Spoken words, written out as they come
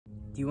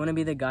Do you want to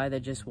be the guy that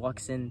just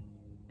walks in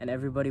and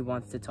everybody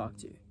wants to talk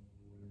to?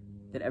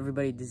 That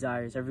everybody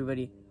desires,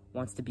 everybody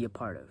wants to be a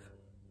part of?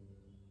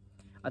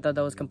 I thought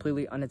that was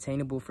completely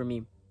unattainable for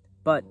me.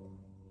 But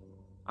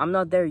I'm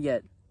not there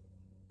yet.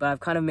 But I've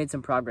kind of made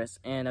some progress.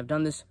 And I've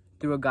done this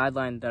through a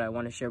guideline that I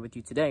want to share with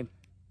you today.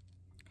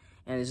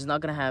 And this is not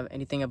going to have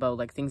anything about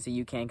like things that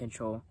you can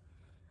control.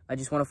 I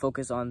just want to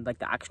focus on like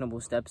the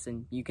actionable steps.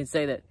 And you can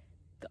say that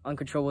the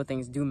uncontrollable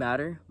things do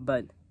matter.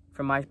 But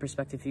from my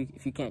perspective,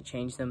 if you can't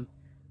change them,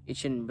 it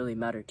shouldn't really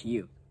matter to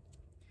you.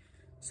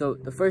 So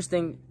the first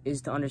thing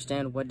is to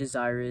understand what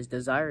desire is.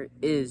 Desire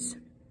is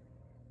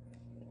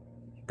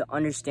the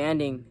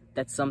understanding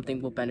that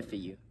something will benefit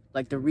you.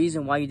 Like the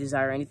reason why you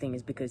desire anything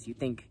is because you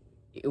think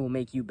it will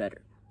make you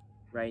better,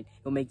 right?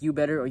 It will make you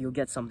better or you'll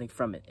get something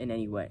from it in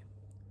any way.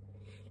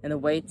 And the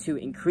way to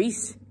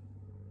increase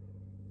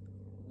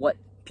what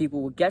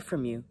people will get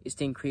from you is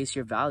to increase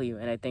your value.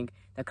 And I think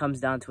that comes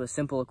down to a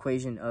simple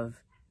equation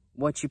of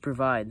what you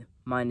provide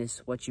minus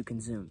what you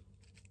consume.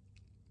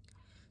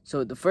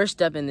 So the first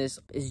step in this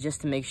is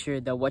just to make sure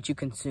that what you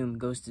consume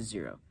goes to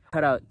zero.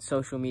 Cut out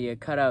social media,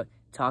 cut out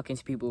talking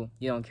to people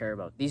you don't care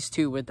about. These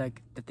two were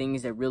like the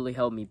things that really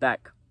held me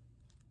back.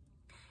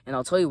 And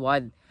I'll tell you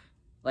why,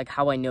 like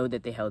how I know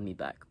that they held me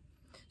back.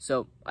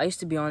 So I used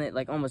to be on it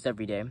like almost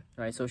every day,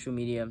 right? Social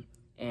media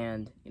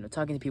and, you know,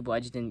 talking to people. I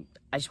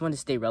just wanted to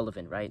stay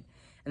relevant, right?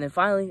 And then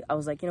finally I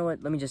was like, you know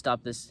what, let me just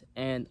stop this.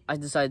 And I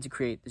decided to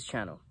create this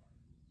channel.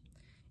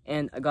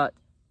 And I got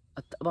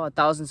about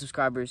 1,000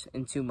 subscribers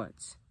in 2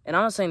 months. And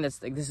I'm not saying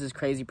that's like this is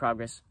crazy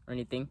progress or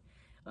anything.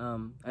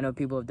 I know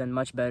people have done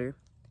much better.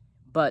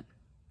 But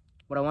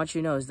what I want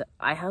you to know is that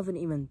I haven't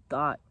even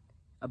thought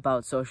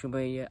about social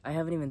media. I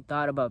haven't even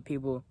thought about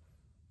people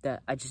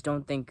that I just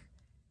don't think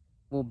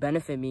will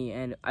benefit me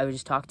and I would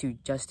just talk to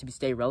just to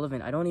stay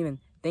relevant. I don't even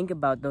think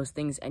about those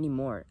things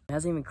anymore. It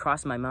hasn't even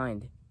crossed my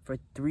mind for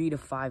 3 to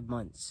 5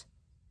 months.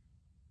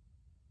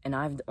 And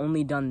I've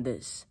only done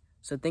this.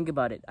 So think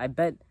about it. I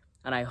bet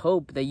and I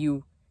hope that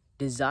you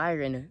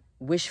desire and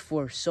wish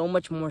for so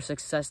much more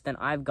success than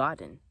I've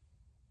gotten.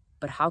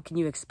 But how can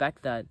you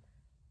expect that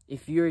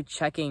if you're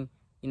checking,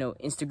 you know,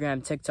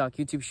 Instagram, TikTok,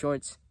 YouTube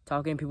Shorts,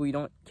 talking to people you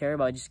don't care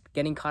about, just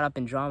getting caught up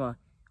in drama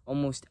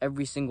almost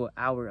every single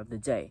hour of the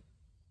day?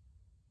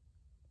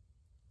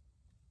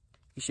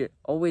 You should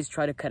always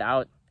try to cut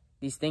out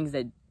these things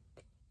that,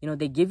 you know,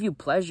 they give you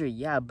pleasure,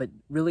 yeah, but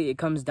really it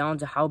comes down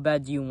to how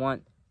bad do you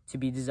want to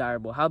be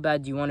desirable? How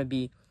bad do you want to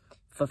be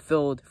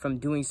fulfilled from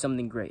doing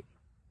something great?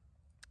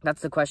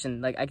 That's the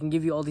question. Like, I can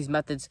give you all these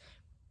methods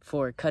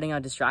for cutting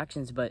out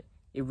distractions, but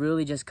it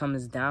really just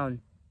comes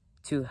down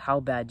to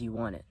how bad do you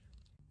want it.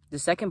 The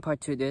second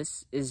part to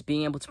this is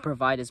being able to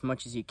provide as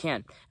much as you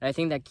can. And I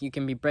think that you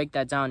can break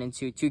that down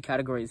into 2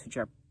 categories, which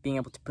are being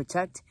able to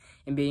protect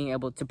and being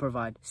able to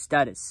provide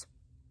status.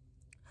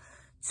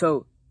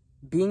 So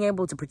being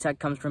able to protect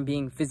comes from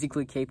being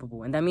physically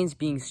capable. And that means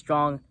being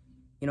strong,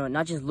 you know,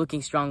 not just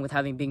looking strong with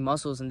having big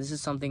muscles. And this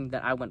is something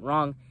that I went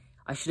wrong.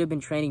 I should have been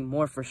training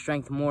more for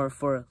strength, more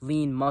for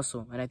lean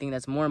muscle. And I think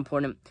that's more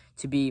important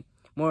to be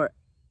more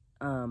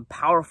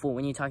powerful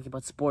when you're talking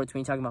about sports, when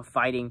you're talking about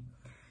fighting.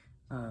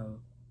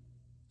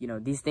 You know,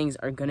 these things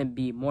are going to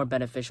be more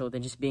beneficial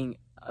than just being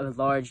a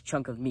large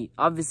chunk of meat.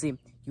 Obviously,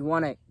 you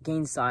want to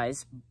gain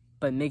size,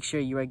 but make sure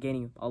you are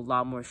gaining a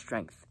lot more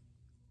strength.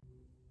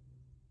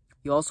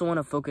 You also want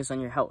to focus on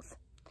your health.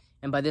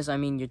 And by this, I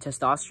mean your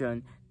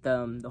testosterone,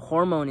 the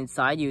hormone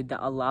inside you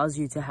that allows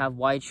you to have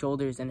wide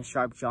shoulders and a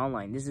sharp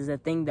jawline. This is a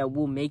thing that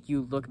will make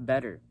you look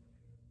better.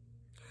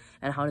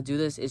 And how to do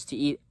this is to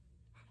eat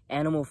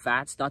animal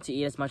fats, not to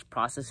eat as much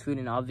processed food,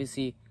 and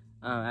obviously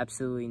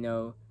absolutely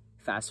no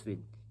fast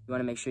food. You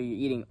want to make sure you're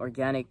eating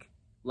organic,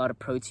 a lot of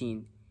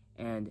protein,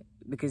 and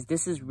because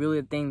this is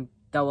really the thing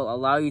that will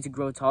allow you to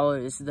grow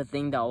taller. This is the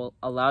thing that will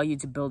allow you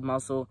to build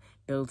muscle,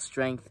 build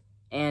strength,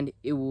 and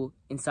it will,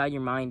 inside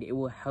your mind, it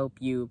will help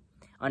you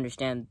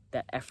understand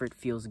that effort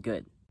feels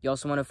good. You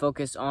also want to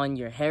focus on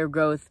your hair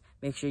growth.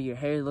 Make sure your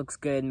hair looks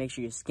good, make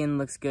sure your skin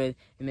looks good,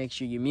 and make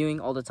sure you're mewing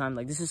all the time.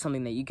 Like, this is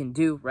something that you can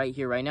do right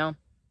here, right now.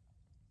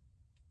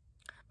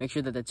 Make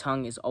sure that the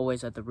tongue is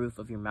always at the roof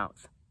of your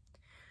mouth.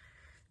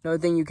 Another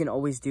thing you can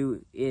always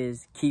do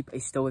is keep a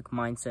stoic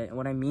mindset. And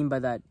what I mean by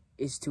that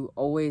is to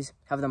always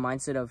have the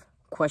mindset of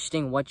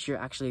questioning what you're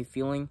actually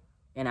feeling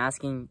and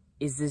asking,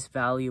 is this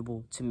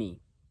valuable to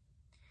me?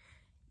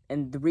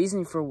 And the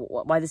reason for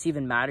why this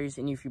even matters,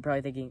 and if you're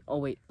probably thinking, oh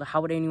wait,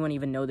 how would anyone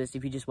even know this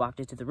if you just walked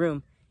into the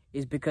room,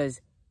 is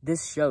because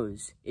this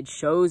shows. It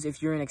shows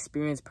if you're an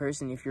experienced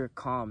person, if you're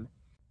calm.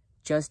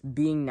 Just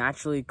being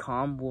naturally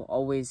calm will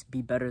always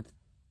be better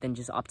than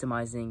just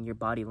optimizing your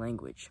body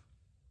language.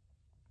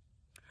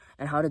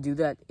 And how to do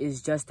that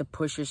is just to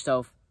push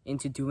yourself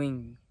into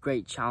doing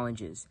great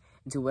challenges.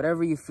 Into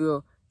whatever you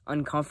feel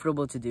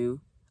uncomfortable to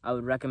do, I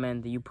would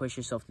recommend that you push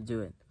yourself to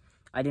do it.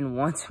 I didn't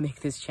want to make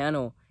this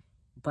channel,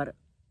 but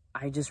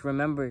I just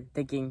remember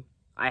thinking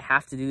I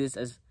have to do this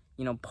as,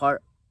 you know,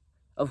 part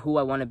of who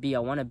I want to be. I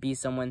want to be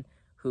someone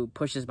who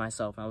pushes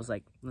myself. And I was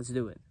like, let's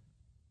do it.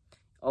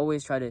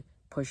 Always try to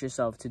push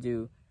yourself to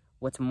do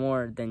what's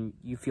more than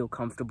you feel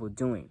comfortable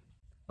doing.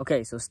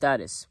 Okay, so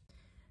status.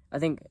 I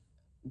think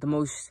the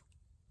most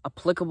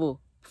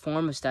applicable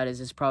form of status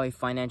is probably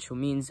financial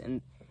means,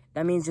 and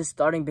that means just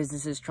starting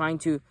businesses, trying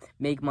to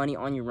make money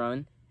on your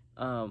own.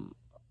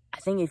 I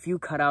think if you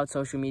cut out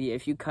social media,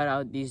 if you cut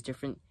out these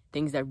different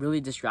things that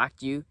really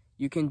distract you,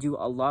 you can do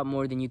a lot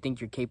more than you think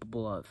you're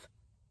capable of.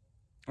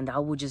 And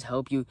that will just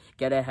help you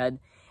get ahead.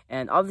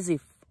 And obviously,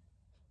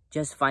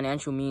 just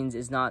financial means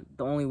is not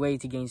the only way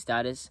to gain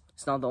status.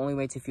 It's not the only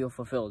way to feel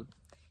fulfilled.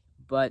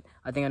 But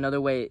I think another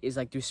way is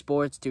like through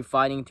sports, through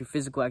fighting, through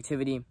physical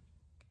activity.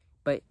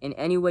 But in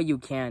any way you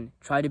can,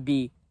 try to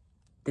be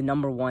the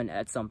number one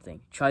at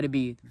something. Try to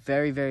be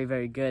very, very,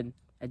 very good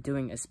at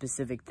doing a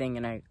specific thing.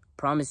 And I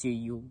promise you,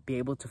 you'll be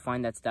able to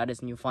find that status,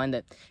 and you'll find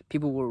that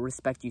people will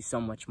respect you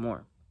so much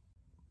more.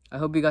 I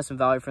hope you got some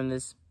value from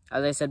this.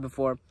 As I said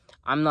before,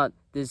 I'm not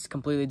this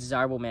completely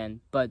desirable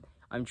man, but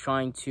I'm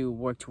trying to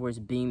work towards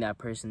being that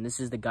person. This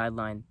is the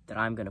guideline that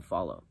I'm going to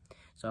follow.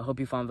 So I hope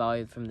you found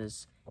value from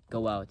this.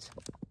 Go out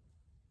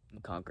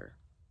and conquer.